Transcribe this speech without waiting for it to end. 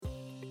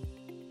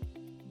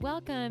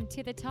Welcome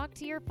to the Talk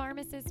to Your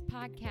Pharmacist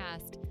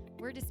podcast.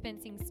 We're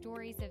dispensing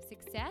stories of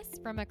success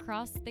from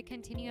across the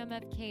continuum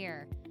of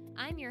care.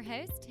 I'm your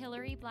host,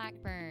 Hillary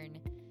Blackburn.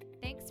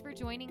 Thanks for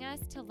joining us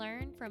to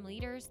learn from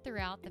leaders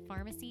throughout the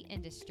pharmacy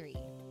industry.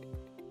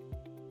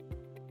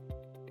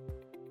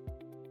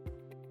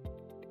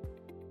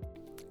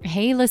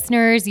 Hey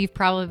listeners, you've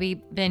probably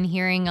been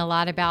hearing a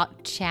lot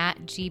about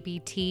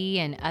ChatGPT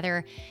and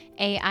other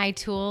AI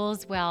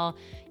tools. Well,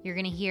 you're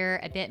going to hear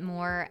a bit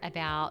more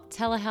about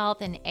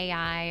telehealth and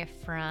AI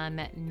from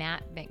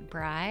Matt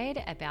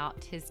McBride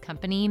about his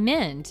company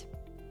Mend.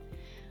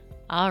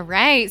 All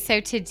right, so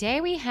today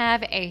we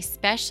have a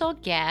special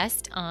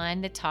guest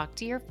on the Talk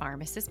to Your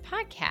Pharmacist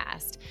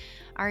podcast.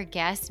 Our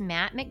guest,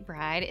 Matt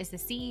McBride, is the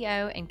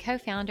CEO and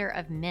co-founder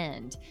of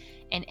Mend,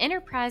 an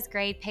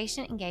enterprise-grade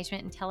patient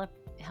engagement and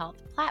telehealth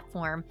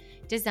platform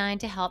designed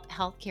to help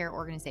healthcare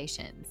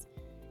organizations.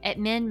 At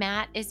Mend,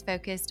 Matt is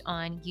focused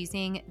on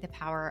using the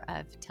power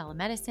of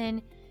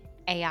telemedicine,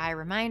 AI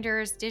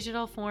reminders,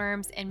 digital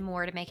forms, and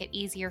more to make it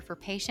easier for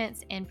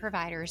patients and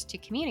providers to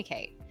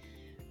communicate.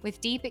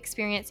 With deep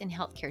experience in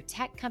healthcare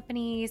tech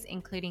companies,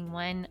 including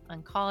One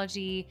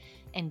Oncology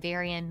and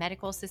Varian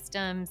Medical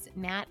Systems,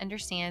 Matt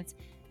understands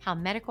how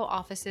medical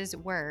offices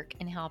work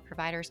and how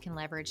providers can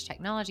leverage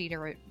technology to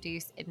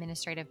reduce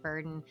administrative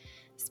burden,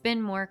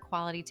 spend more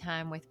quality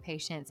time with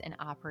patients, and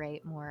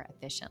operate more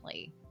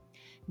efficiently.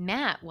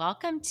 Matt,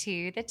 welcome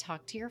to the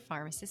Talk to Your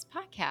Pharmacist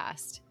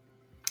podcast.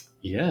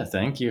 Yeah,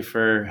 thank you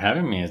for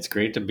having me. It's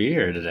great to be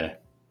here today.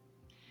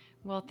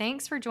 Well,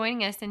 thanks for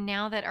joining us. And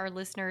now that our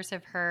listeners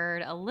have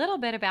heard a little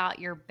bit about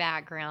your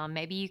background,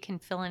 maybe you can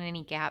fill in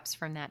any gaps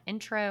from that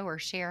intro or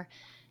share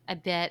a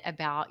bit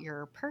about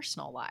your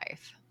personal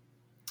life.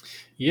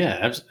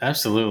 Yeah,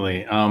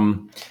 absolutely.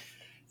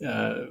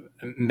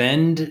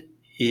 Mend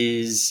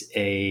is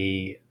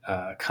a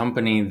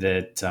company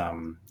that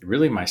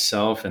really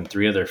myself and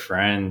three other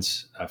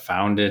friends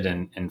founded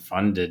and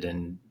funded.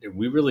 And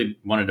we really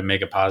wanted to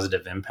make a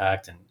positive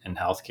impact in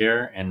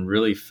healthcare and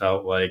really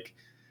felt like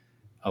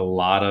a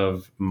lot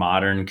of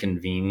modern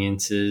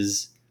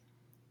conveniences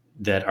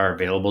that are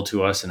available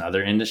to us in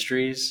other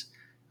industries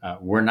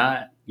were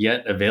not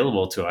yet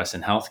available to us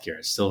in healthcare.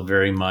 It's still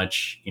very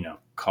much,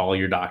 call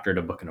your doctor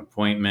to book an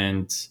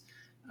appointment,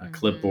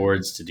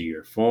 clipboards to do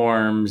your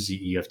forms.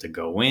 You have to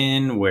go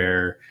in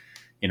where,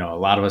 a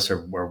lot of us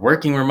we're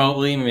working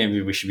remotely.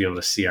 Maybe we should be able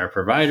to see our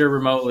provider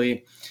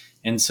remotely.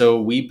 And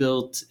so we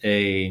built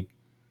a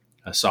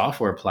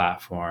software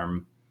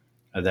platform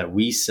that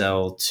we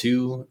sell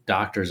to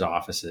doctors'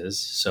 offices.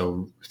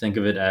 So think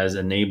of it as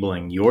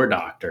enabling your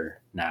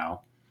doctor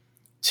now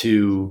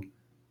to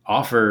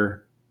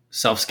offer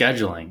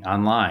self-scheduling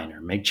online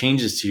or make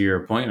changes to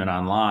your appointment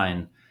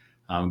online,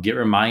 get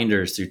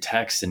reminders through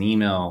text and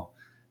email,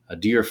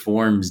 do your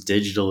forms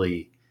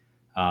digitally,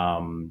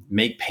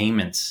 make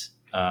payments,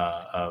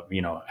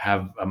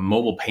 have a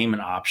mobile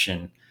payment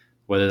option,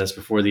 whether that's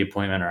before the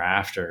appointment or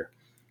after,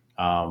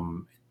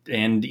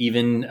 and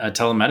even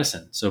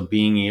telemedicine. So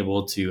being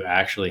able to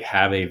actually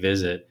have a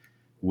visit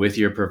with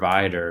your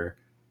provider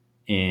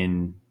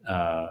in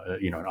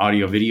an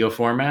audio video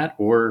format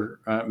or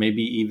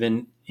maybe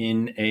even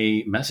in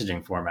a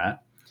messaging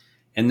format.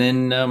 And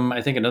then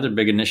I think another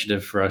big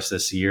initiative for us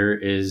this year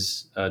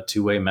is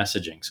two-way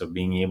messaging. So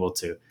being able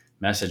to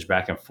message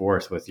back and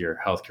forth with your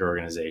healthcare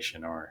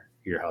organization or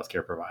your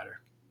healthcare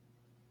provider.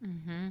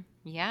 Mm-hmm.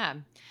 Yeah.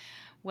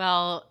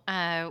 Well,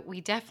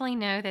 we definitely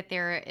know that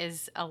there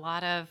is a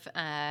lot of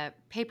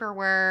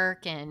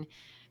paperwork and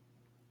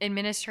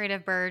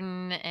administrative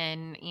burden,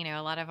 and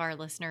a lot of our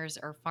listeners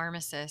are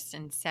pharmacists,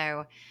 and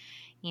so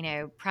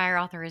prior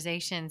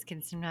authorizations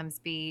can sometimes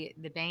be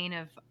the bane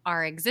of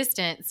our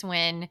existence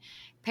when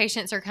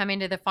patients are coming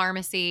to the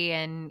pharmacy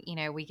and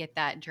we get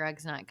that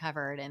drug's not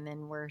covered, and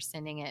then we're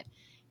sending it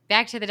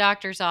back to the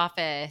doctor's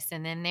office,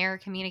 and then they're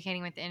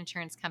communicating with the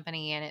insurance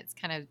company, and it's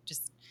kind of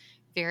just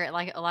very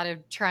like a lot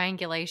of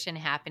triangulation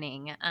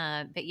happening.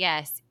 But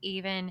yes,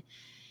 even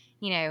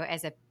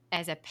as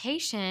a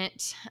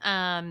patient,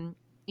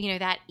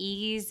 that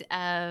ease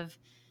of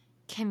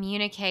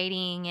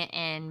communicating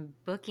and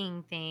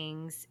booking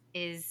things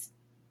is,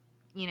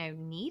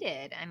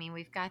 needed. I mean,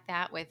 we've got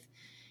that with,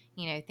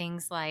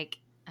 things like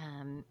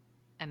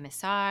a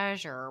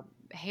massage or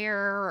hair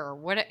or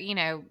what,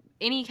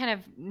 any kind of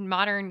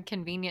modern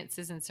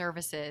conveniences and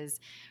services.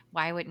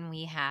 Why wouldn't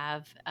we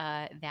have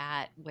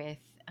that with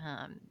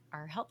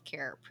our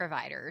healthcare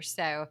providers?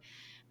 So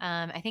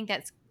I think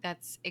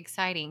that's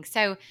exciting.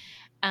 So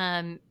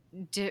I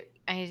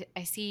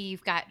see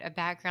you've got a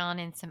background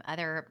in some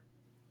other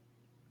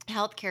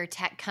healthcare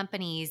tech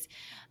companies.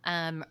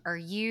 Are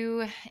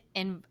you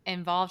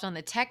involved on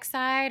the tech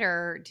side,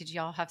 or did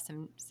y'all have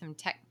some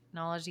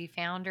technology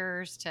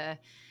founders to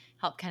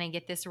help kind of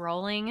get this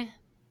rolling?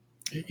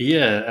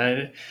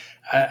 Yeah,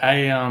 I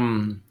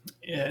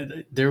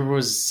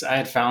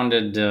had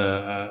founded,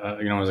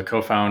 I was a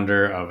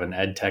co-founder of an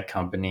ed tech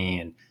company,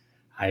 and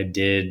I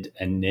did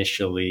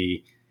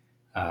initially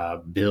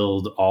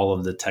build all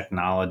of the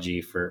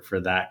technology for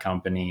that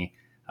company.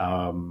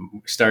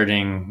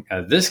 starting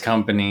this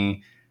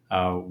company,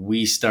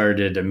 we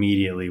started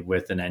immediately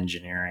with an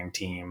engineering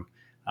team.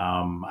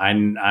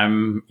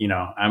 I'm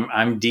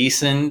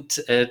decent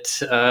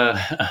at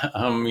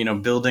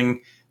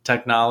building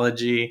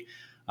technology,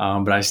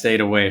 but I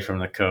stayed away from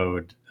the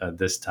code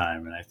this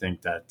time, and I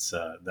think that's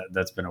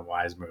been a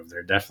wise move. There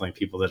are definitely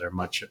people that are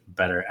much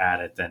better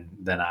at it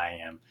than I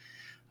am.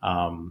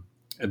 Um,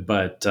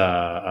 but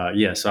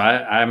so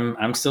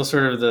I'm still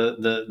sort of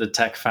the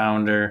tech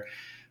founder.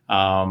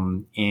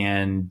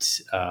 And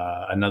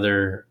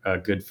another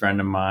good friend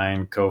of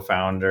mine,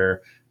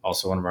 co-founder,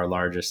 also one of our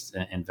largest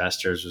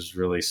investors, was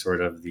really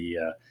sort of the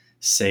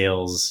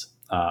sales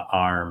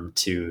arm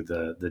to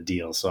the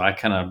deal. So I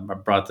kind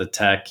of brought the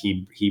tech,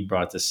 he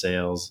brought the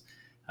sales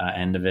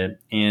end of it,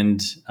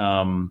 and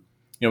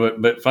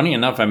but funny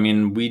enough, I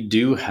mean, we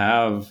do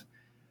have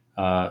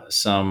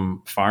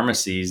some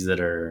pharmacies that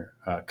are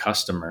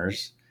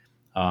customers,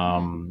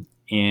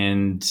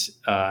 and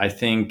I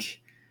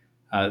think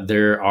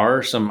there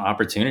are some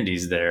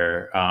opportunities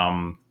there,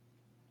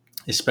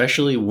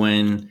 especially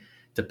when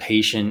the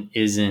patient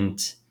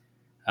isn't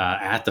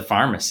at the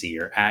pharmacy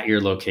or at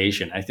your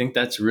location. I think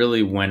that's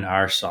really when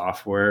our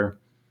software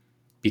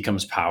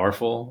becomes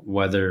powerful,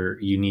 whether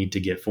you need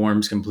to get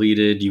forms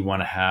completed, you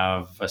want to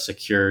have a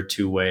secure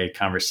two-way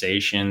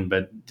conversation,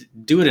 but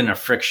do it in a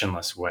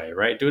frictionless way,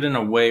 right? Do it in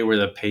a way where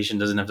the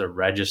patient doesn't have to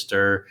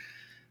register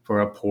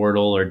for a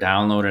portal or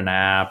download an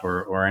app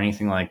or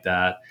anything like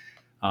that.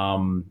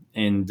 So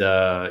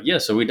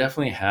we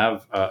definitely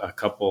have a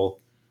couple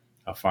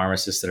of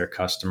pharmacists that are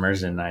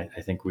customers, and I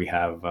think we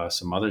have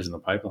some others in the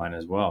pipeline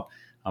as well.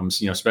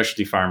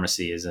 Specialty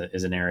pharmacy is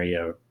an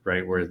area,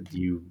 right, where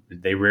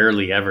they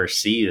rarely ever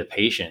see the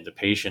patient. The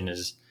patient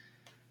is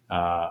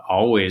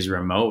always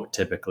remote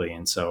typically,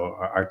 and so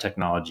our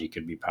technology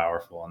could be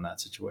powerful in that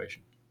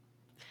situation.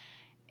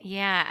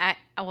 Yeah,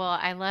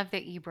 I love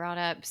that you brought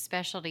up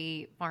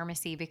specialty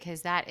pharmacy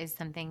because that is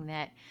something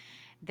that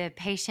the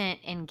patient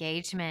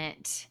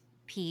engagement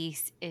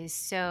piece is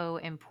so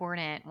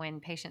important when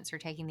patients are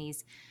taking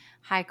these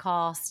high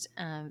cost,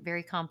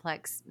 very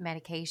complex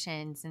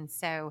medications. And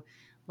so,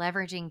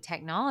 leveraging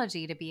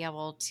technology to be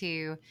able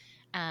to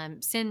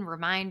send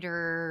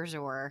reminders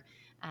or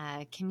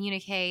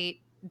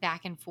communicate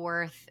back and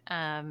forth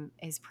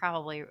is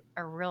probably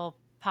a real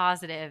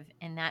positive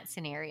in that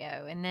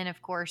scenario. And then,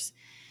 of course,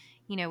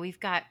 we've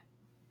got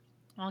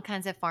all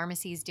kinds of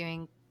pharmacies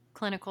doing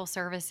clinical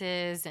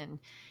services, and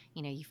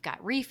you've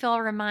got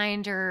refill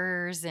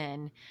reminders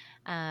and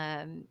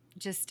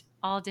just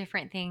all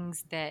different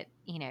things that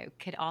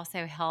could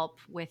also help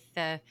with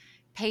the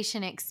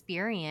patient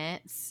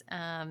experience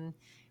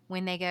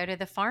when they go to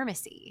the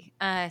pharmacy.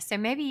 So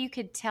maybe you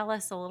could tell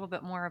us a little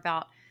bit more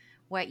about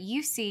what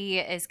you see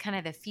as kind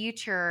of the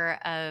future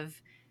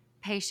of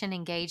patient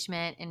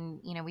engagement. And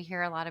we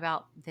hear a lot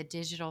about the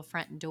digital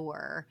front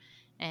door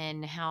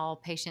and how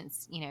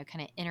patients,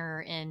 kind of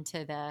enter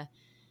into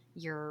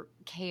your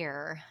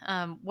care.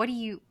 What do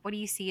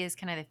you see as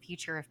kind of the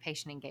future of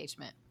patient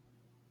engagement?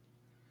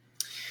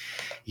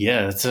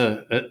 Yeah,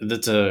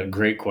 that's a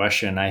great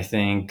question. I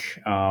think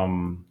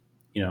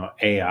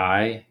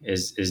AI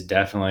is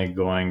definitely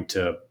going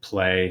to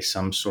play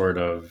some sort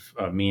of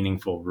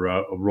meaningful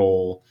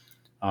role,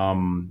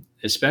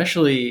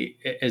 especially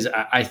as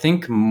I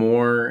think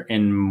more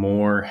and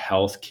more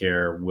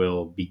healthcare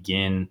will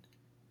begin.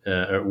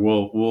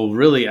 Will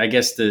really, I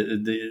guess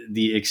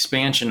the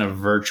expansion of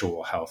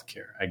virtual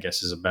healthcare, I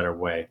guess, is a better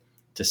way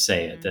to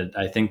say it. Mm-hmm. That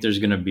I think there's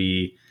going to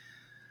be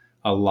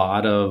a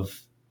lot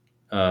of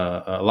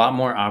a lot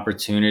more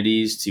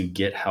opportunities to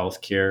get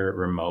healthcare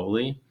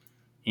remotely.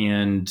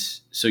 And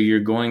so you're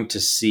going to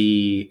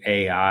see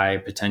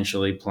AI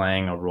potentially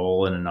playing a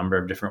role in a number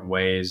of different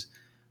ways.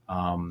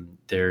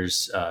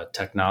 There's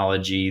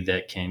technology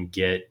that can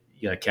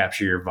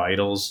capture your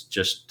vitals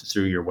just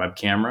through your web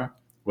camera,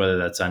 whether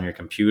that's on your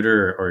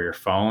computer or your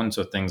phone.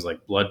 So things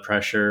like blood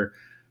pressure,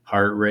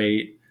 heart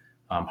rate,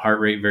 heart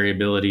rate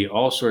variability,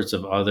 all sorts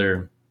of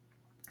other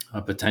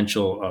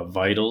potential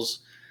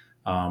vitals.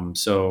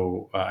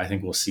 I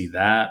think we'll see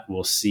that.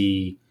 We'll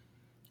see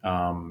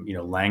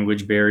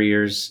language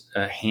barriers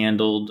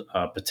handled,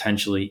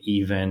 potentially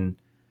even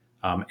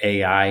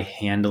AI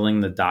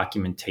handling the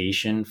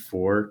documentation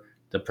for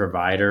the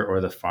provider or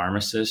the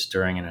pharmacist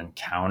during an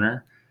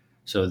encounter,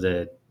 so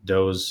that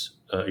those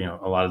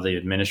a lot of the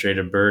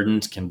administrative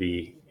burdens can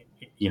be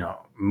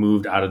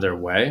moved out of their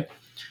way.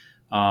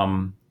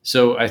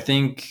 So I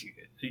think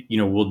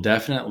we'll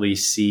definitely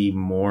see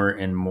more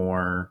and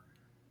more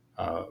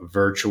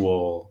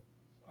virtual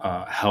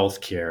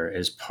healthcare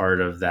as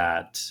part of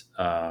that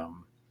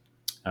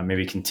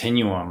maybe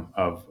continuum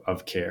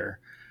of care.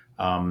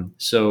 One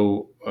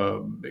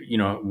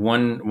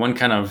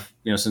kind of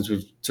since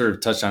we've sort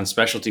of touched on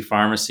specialty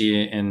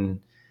pharmacy and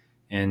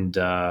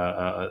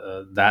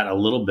that a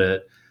little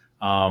bit,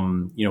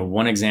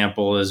 one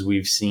example is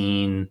we've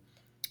seen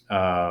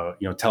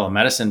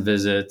telemedicine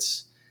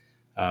visits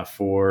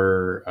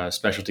for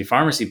specialty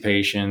pharmacy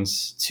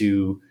patients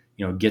to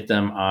get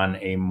them on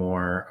a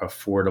more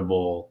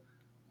affordable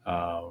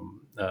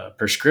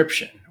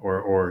prescription,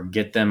 or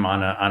get them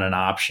on an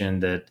option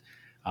that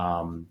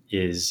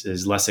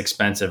is less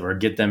expensive, or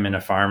get them in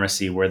a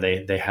pharmacy where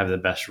they have the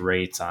best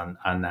rates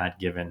on that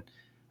given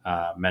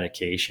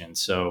medication.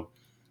 So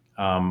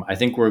I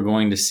think we're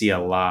going to see a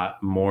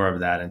lot more of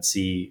that, and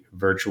see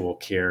virtual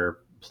care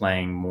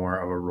playing more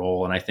of a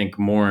role. And I think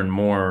more and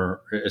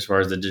more, as far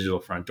as the digital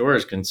front door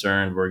is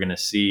concerned, we're going to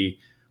see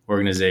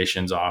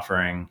organizations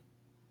offering,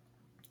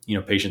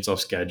 patient self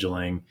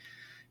scheduling.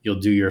 You'll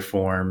do your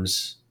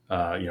forms,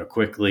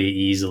 quickly,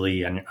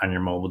 easily on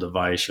your mobile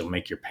device. You'll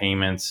make your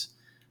payments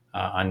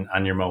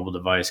on your mobile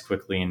device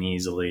quickly and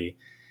easily,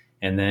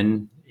 and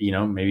then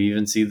maybe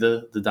even see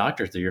the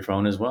doctor through your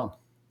phone as well.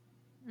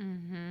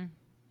 Mm-hmm.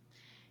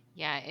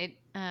 Yeah, it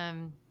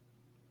can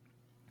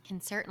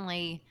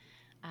certainly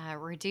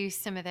reduce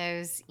some of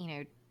those,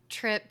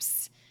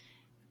 trips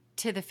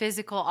to the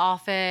physical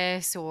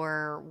office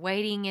or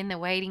waiting in the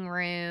waiting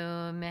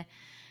room.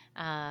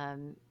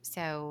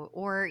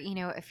 Or,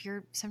 if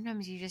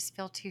sometimes you just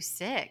feel too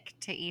sick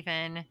to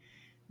even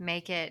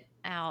make it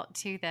out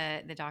to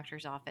the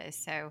doctor's office.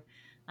 So,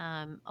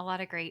 a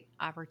lot of great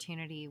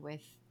opportunity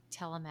with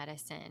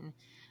telemedicine,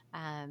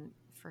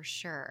 for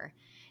sure.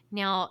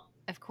 Now,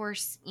 of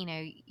course,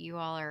 you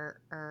all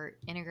are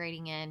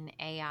integrating in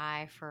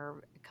AI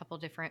for a couple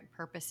different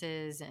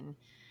purposes. And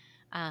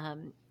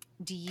um,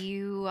 do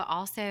you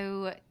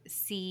also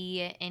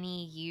see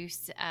any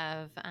use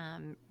of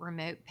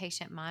remote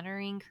patient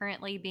monitoring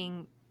currently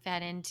being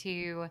fed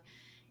into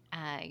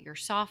your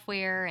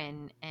software,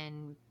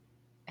 and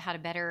how to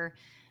better,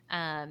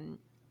 um,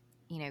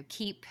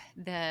 keep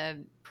the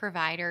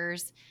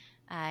providers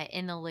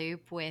in the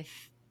loop with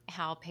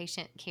how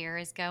patient care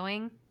is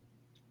going?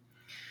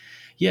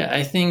 Yeah,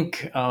 I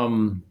think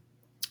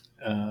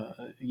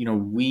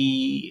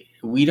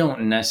we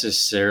don't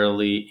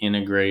necessarily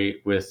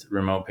integrate with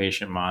remote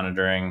patient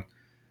monitoring,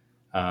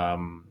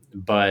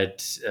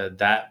 but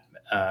that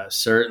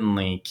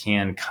certainly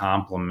can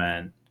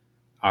complement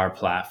our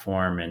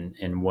platform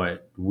and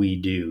what we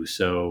do.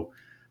 So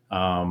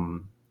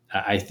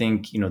I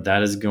think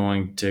that is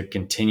going to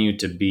continue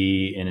to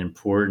be an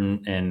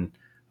important and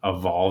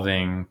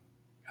evolving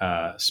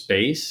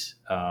space,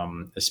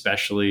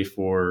 especially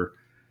for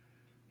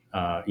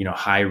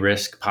high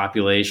risk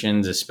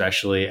populations,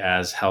 especially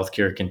as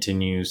healthcare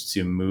continues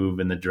to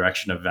move in the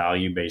direction of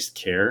value based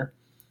care.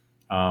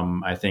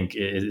 I think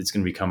it's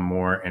going to become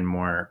more and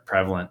more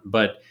prevalent,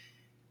 but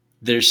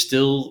there's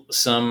still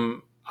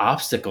some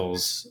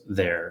obstacles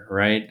there,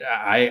 right?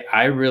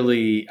 I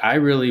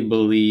really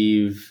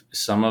believe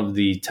some of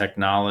the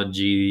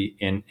technology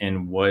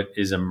in what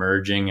is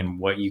emerging and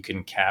what you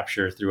can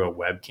capture through a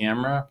web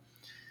camera,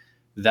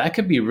 that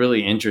could be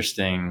really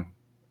interesting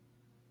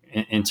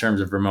in terms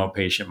of remote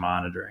patient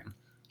monitoring.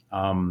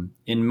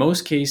 In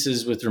most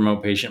cases with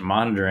remote patient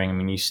monitoring, I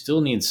mean, you still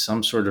need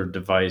some sort of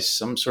device,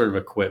 some sort of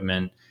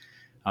equipment,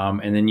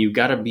 and then you've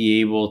got to be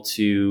able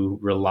to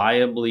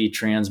reliably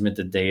transmit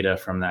the data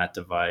from that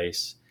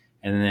device.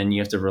 And then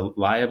you have to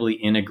reliably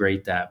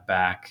integrate that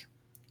back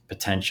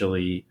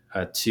potentially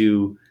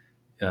to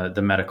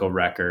the medical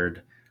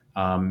record.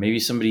 Maybe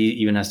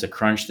somebody even has to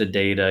crunch the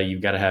data.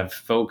 You've got to have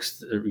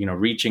folks,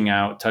 reaching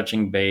out,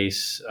 touching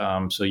base.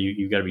 So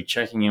you've got to be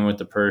checking in with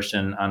the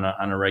person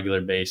on a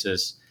regular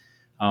basis.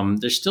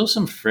 There's still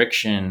some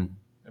friction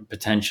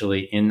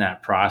potentially in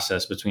that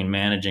process between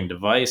managing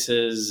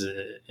devices,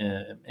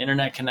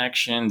 internet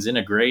connections,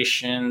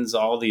 integrations,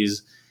 all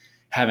these,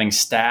 having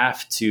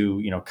staff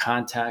to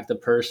contact the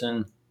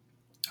person.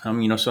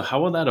 So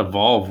how will that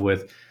evolve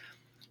with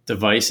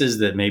devices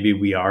that maybe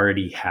we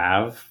already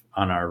have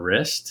on our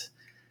wrist,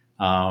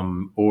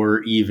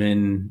 or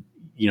even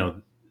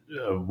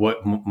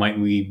what might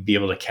we be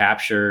able to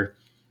capture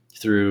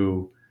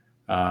through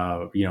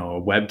a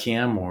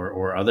webcam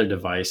or other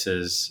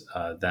devices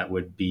that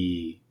would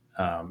be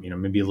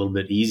maybe a little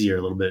bit easier,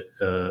 a little bit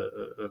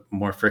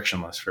more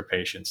frictionless for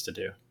patients to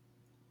do.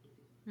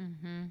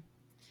 Mm-hmm.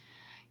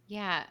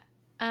 Yeah.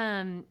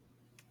 Um,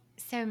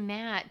 so,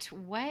 Matt,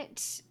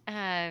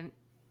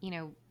 you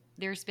know,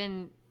 there's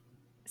been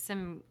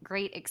some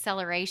great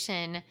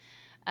acceleration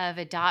of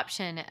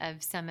adoption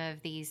of some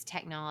of these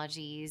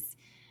technologies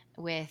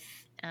with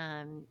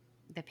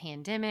the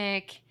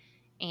pandemic,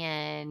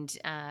 and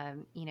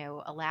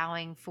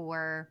allowing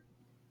for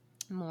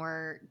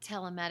more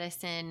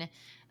telemedicine.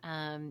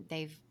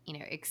 They've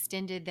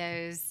extended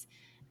those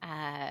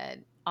uh,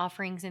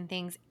 offerings and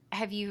things.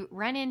 Have you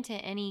run into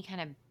any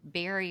kind of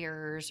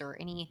barriers or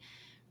any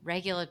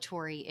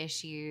regulatory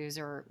issues,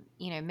 or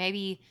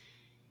maybe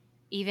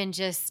even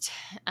just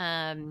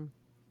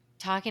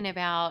talking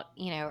about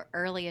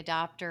early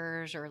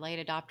adopters or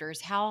late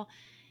adopters? How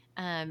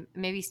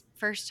maybe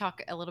first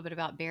talk a little bit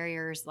about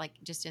barriers, like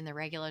just in the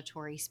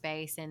regulatory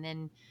space, and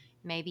then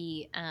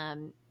maybe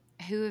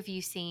who have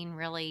you seen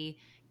really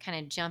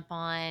kind of jump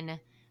on?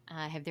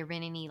 Have there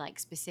been any like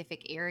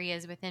specific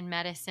areas within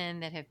medicine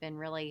that have been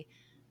really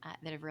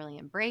that have really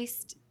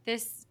embraced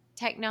this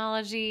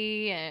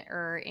technology,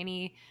 or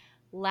any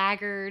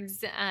laggards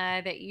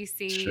that you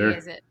see? Sure.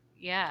 Is it,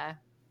 yeah?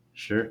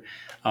 Sure.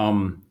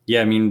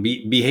 Yeah, I mean,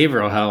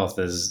 behavioral health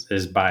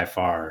is by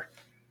far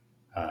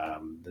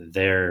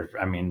there.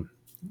 I mean,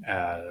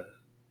 uh,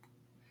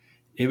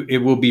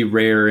 it will be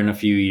rare in a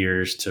few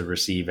years to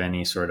receive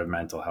any sort of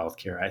mental health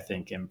care, I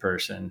think, in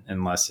person,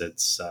 unless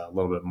it's a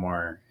little bit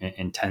more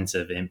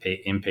intensive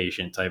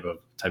inpatient type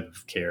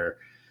of care.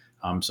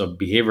 So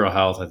behavioral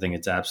health, I think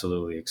it's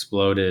absolutely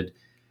exploded.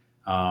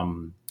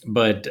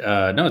 But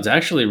no, it's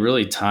actually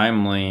really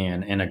timely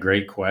and a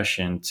great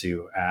question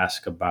to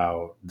ask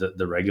about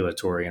the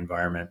regulatory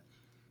environment.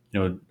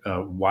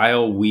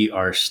 While we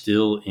are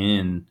still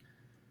in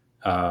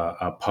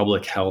a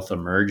public health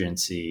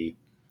emergency,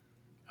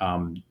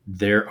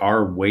 there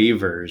are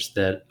waivers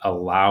that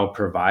allow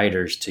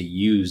providers to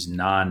use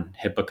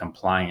non-HIPAA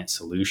compliant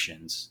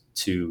solutions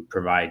to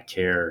provide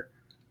care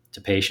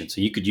to patients. So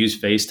you could use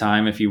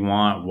FaceTime if you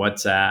want,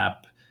 WhatsApp,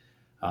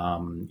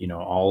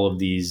 all of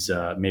these.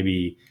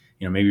 Maybe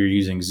you're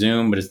using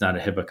Zoom, but it's not a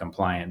HIPAA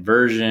compliant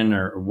version,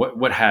 or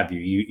what have you.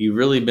 You've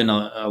really been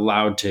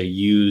allowed to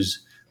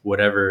use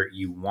whatever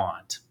you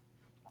want.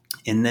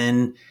 And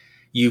then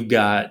you've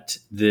got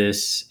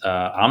this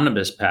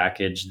omnibus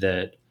package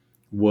that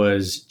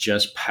was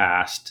just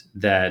passed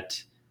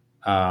that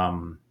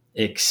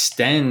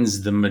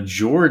extends the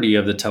majority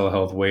of the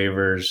telehealth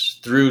waivers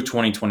through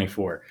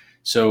 2024.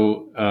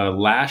 So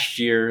last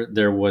year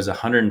there was a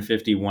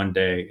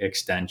 151-day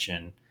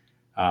extension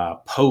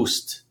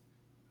post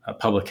a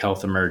public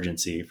health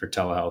emergency for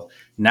telehealth.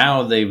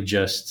 Now they've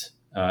just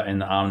in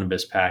the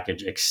omnibus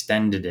package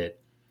extended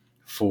it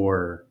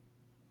for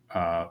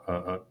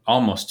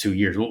almost 2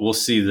 years. We'll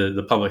see.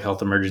 The public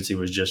health emergency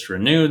was just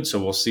renewed, so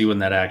we'll see when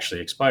that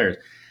actually expires.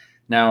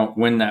 Now,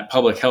 when that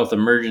public health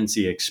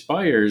emergency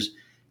expires,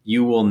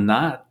 you will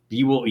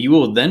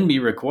then be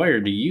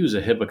required to use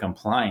a HIPAA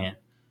compliant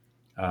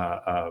uh,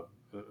 uh,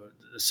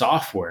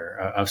 software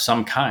of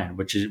some kind,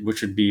 which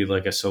would be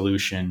like a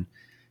solution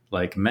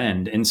like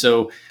Mend. And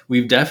so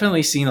we've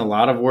definitely seen a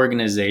lot of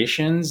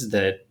organizations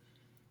that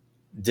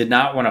did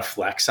not want to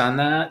flex on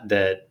that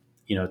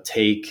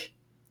take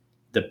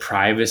the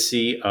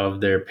privacy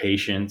of their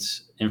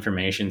patients'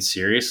 information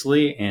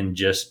seriously, and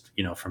just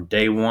from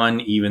day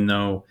one, even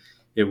though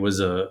we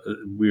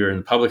were in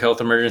a public health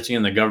emergency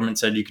and the government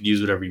said you could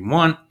use whatever you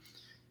want,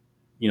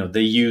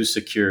 they use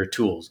secure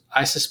tools.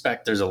 I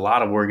suspect there's a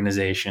lot of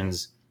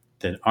organizations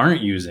that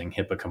aren't using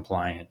HIPAA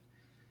compliant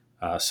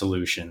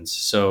solutions.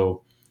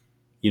 So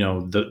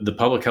the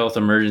public health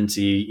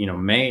emergency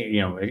may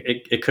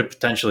it could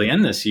potentially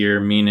end this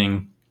year,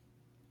 meaning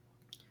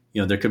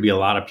there could be a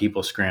lot of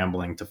people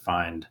scrambling to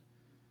find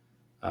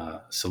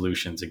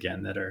solutions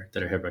again that are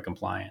HIPAA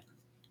compliant.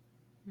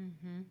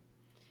 Mm-hmm.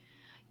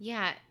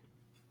 Yeah.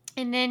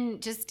 And then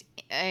just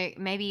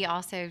maybe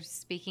also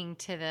speaking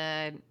to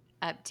the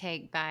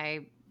uptake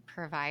by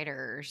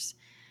providers.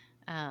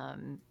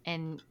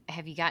 And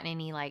have you gotten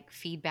any like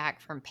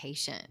feedback from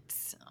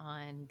patients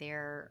on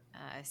their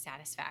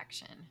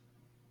satisfaction?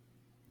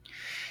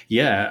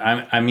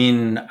 Yeah, I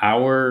mean,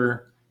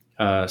 our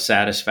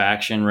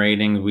satisfaction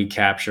rating, we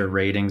capture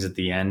ratings at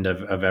the end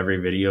of every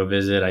video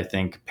visit. I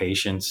think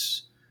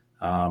patients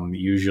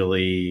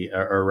usually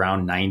are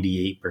around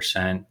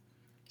 98%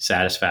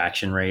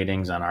 satisfaction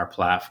ratings on our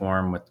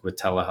platform with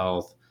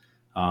telehealth.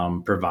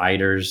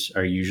 Providers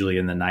are usually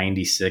in the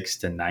 96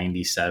 to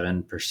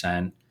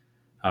 97%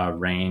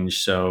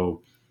 range.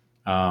 So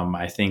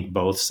I think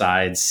both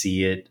sides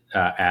see it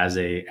as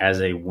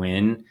a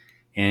win,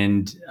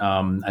 and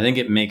I think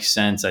it makes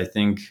sense. I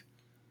think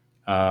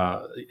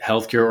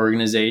healthcare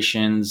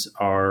organizations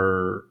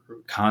are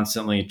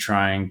constantly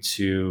trying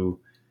to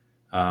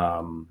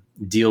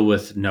deal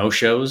with no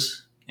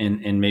shows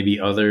and maybe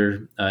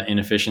other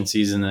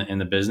inefficiencies in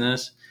the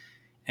business,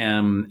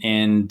 and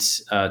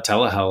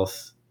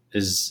telehealth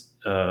is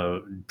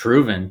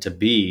proven to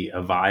be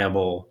a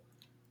viable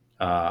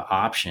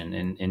option.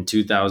 In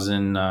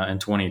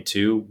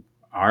 2022,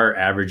 our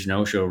average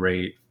no-show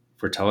rate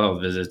for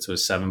telehealth visits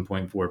was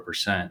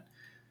 7.4%.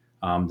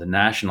 The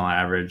national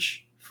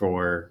average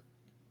for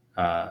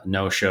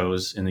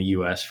no-shows in the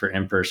U.S. for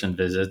in-person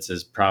visits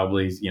is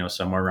probably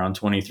somewhere around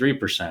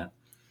 23%.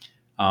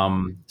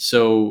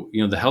 So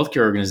the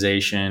healthcare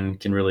organization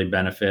can really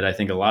benefit. I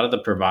think a lot of the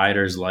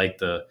providers like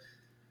the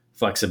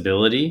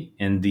flexibility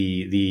and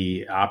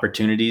the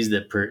opportunities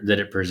that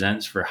it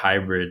presents for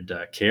hybrid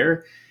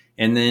care.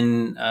 And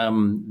then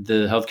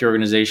the healthcare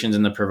organizations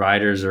and the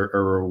providers are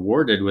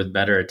rewarded with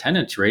better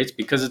attendance rates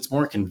because it's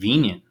more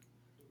convenient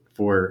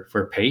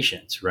for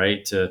patients,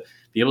 right? To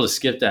be able to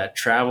skip that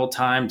travel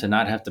time, to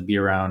not have to be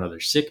around other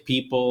sick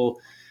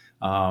people,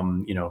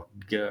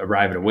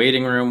 arrive at a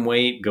waiting room,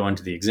 go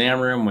into the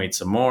exam room, wait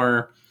some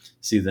more,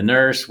 see the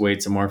nurse,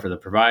 wait some more for the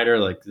provider.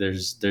 Like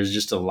there's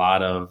just a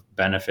lot of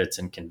benefits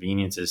and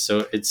conveniences.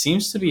 So it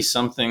seems to be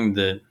something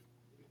that,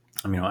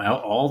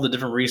 all the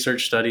different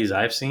research studies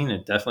I've seen,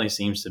 it definitely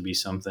seems to be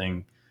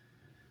something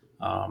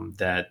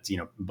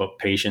that both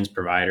patients,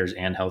 providers,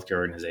 and healthcare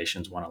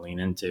organizations want to lean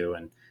into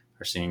and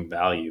are seeing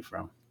value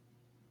from.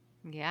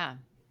 Yeah.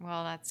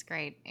 Well, that's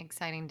great.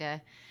 Exciting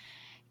to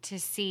to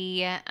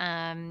see,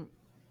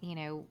 you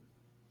know,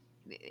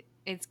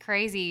 it's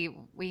crazy.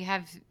 We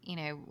have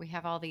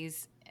all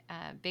these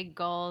big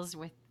goals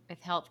with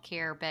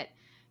healthcare, but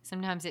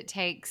sometimes it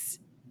takes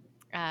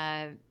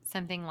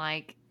something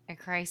like a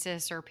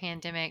crisis or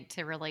pandemic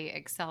to really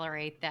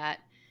accelerate that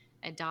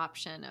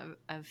adoption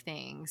of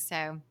things.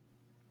 So,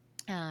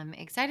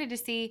 excited to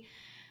see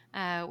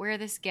where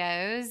this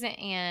goes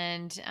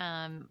and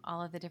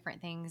all of the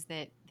different things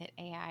that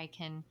AI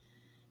can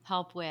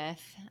help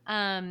with.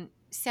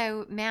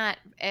 So, Matt,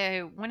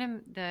 one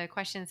of the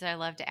questions that I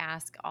love to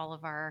ask all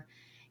of our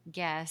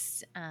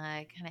guests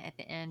kind of at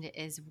the end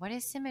is, what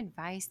is some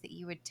advice that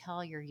you would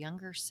tell your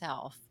younger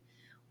self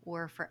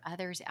or for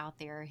others out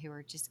there who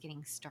are just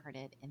getting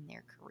started in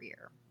their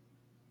career?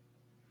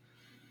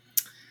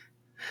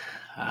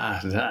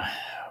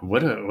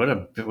 What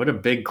a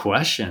big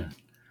question.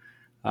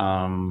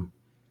 Um,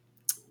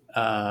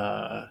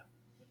 uh,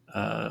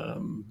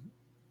 um,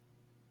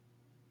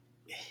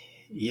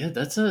 yeah,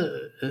 that's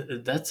a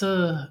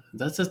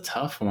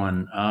tough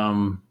one.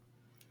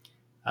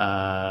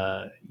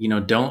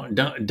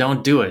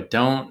 Don't do it.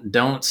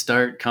 Don't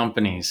start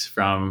companies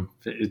from.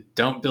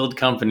 Don't build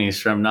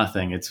companies from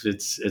nothing.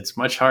 It's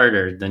much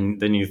harder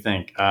than you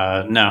think.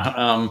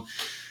 No.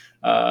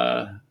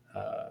 Uh,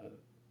 uh,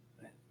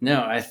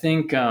 no, I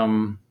think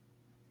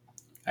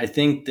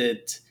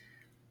that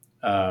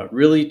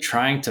really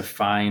trying to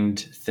find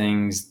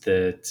things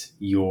that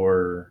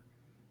you're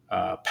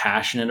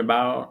passionate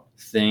about,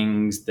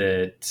 things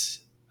that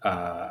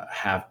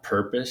have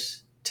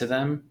purpose to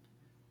them,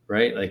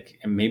 right? Like,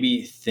 and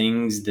maybe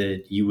things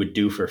that you would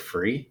do for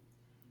free.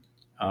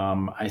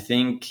 I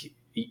think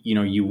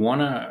you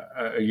want to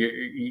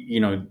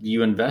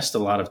you invest a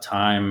lot of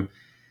time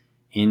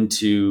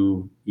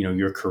into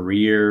your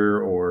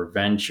career or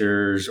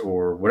ventures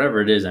or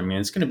whatever it is. I mean,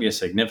 it's going to be a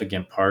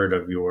significant part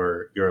of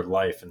your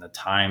life and the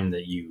time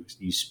that you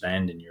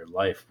spend in your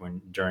life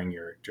when during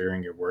your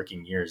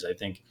working years. I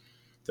think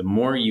the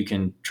more you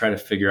can try to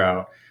figure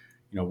out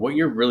what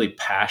you're really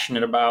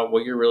passionate about,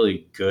 what you're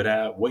really good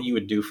at, what you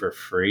would do for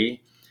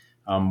free,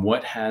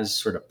 what has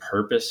sort of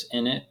purpose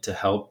in it to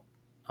help,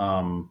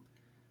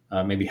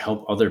 maybe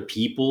help other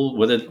people,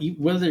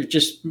 whether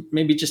just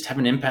maybe just have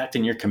an impact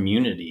in your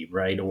community,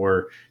 right? Or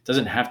it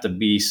doesn't have to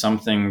be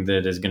something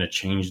that is going to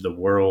change the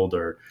world,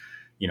 or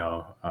you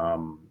know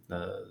um,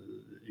 uh,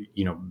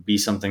 be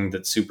something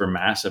that's super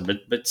massive,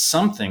 but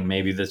something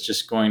maybe that's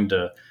just going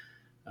to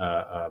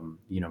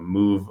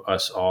move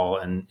us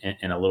all in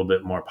a little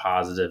bit more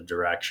positive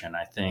direction.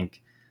 I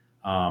think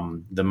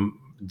the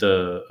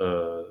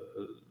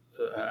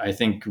I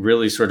think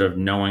really sort of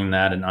knowing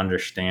that and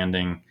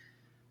understanding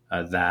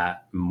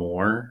that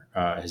more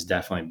has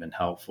definitely been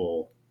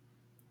helpful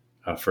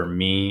for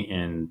me,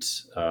 and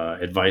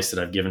advice that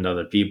I've given to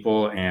other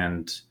people,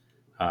 and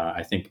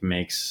I think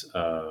makes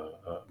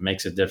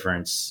a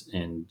difference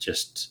in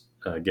just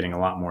getting a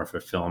lot more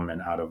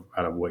fulfillment out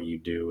of what you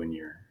do in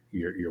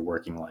your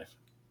working life.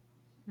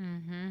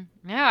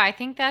 No, I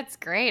think that's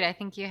great. I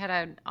think you had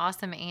an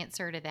awesome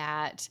answer to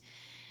that.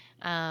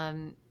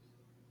 Um,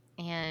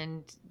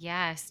 and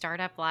yeah,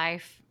 startup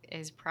life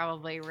is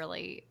probably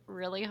really,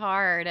 really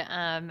hard.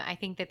 I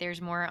think that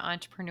there's more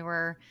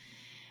entrepreneur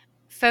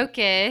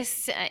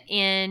focus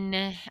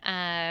in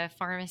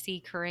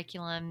pharmacy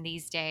curriculum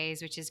these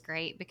days, which is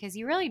great because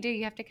you really do.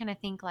 You have to kind of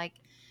think like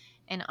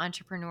an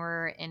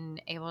entrepreneur and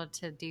able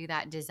to do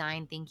that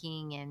design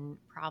thinking and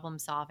problem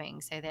solving,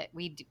 so that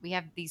we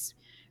have these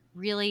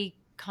really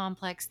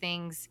complex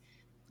things.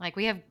 Like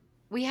we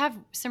have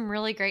some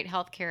really great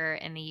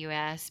healthcare in the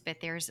US, but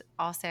there's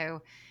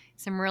also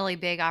some really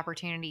big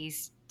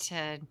opportunities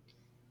to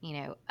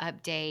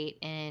update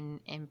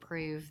and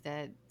improve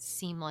the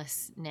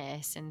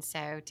seamlessness. And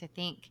so to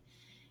think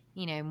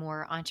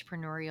more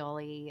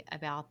entrepreneurially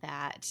about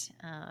that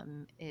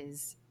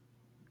is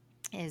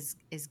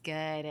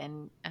good.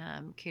 And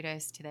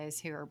kudos to those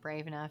who are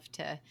brave enough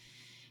to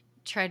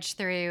trudge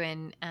through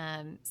and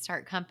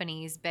start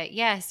companies. But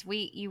yes,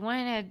 we you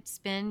want to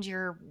spend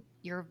your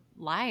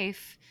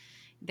life,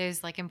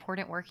 those like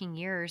important working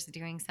years,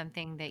 doing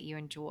something that you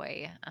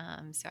enjoy.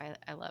 So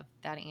I love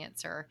that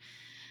answer.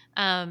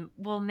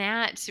 Well,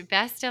 Matt,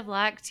 best of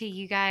luck to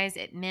you guys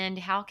at Mend.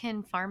 How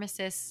can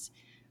pharmacists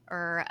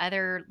or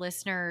other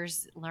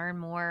listeners learn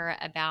more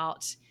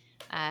about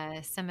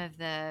some of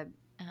the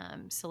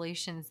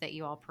solutions that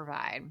you all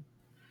provide?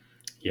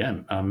 Yeah,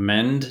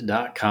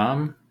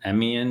 mend.com,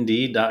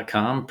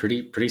 mend.com.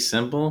 Pretty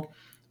simple.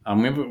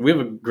 We have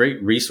a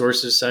great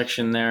resources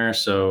section there,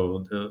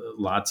 so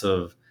lots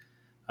of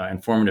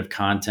informative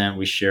content.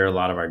 We share a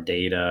lot of our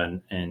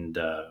data and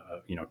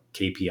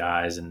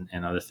KPIs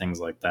and other things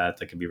like that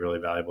could be really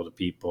valuable to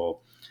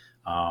people.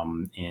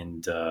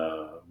 And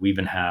we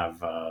even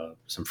have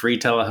some free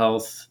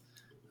telehealth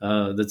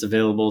that's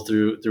available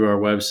through our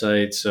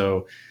website.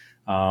 So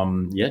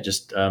yeah,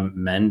 just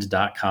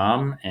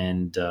mend.com,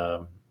 and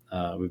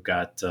we've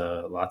got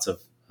lots of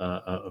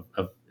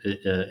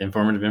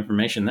informative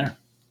information there.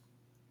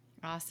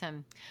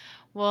 Awesome.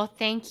 Well,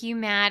 thank you,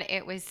 Matt.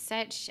 It was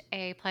such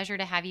a pleasure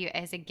to have you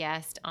as a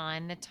guest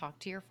on the Talk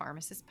to Your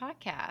Pharmacist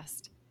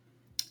podcast.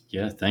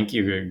 Yeah, thank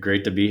you.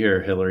 Great to be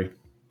here, Hillary.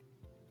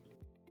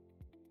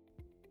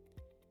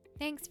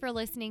 Thanks for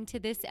listening to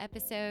this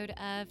episode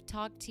of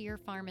Talk to Your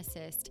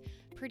Pharmacist,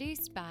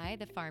 produced by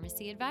the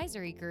Pharmacy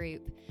Advisory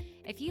Group.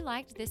 If you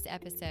liked this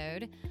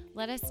episode,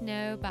 let us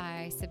know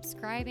by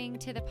subscribing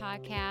to the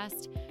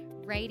podcast,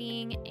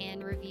 rating,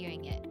 and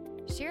reviewing it.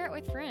 Share it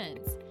with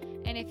friends.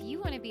 And if you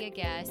want to be a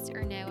guest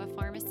or know a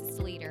pharmacist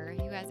leader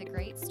who has a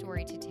great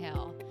story to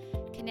tell,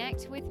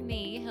 connect with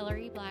me,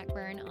 Hillary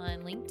Blackburn,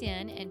 on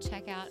LinkedIn and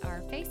check out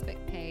our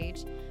Facebook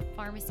page,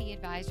 Pharmacy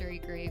Advisory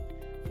Group,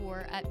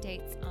 for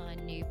updates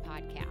on new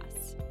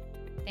podcasts.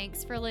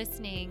 Thanks for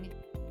listening.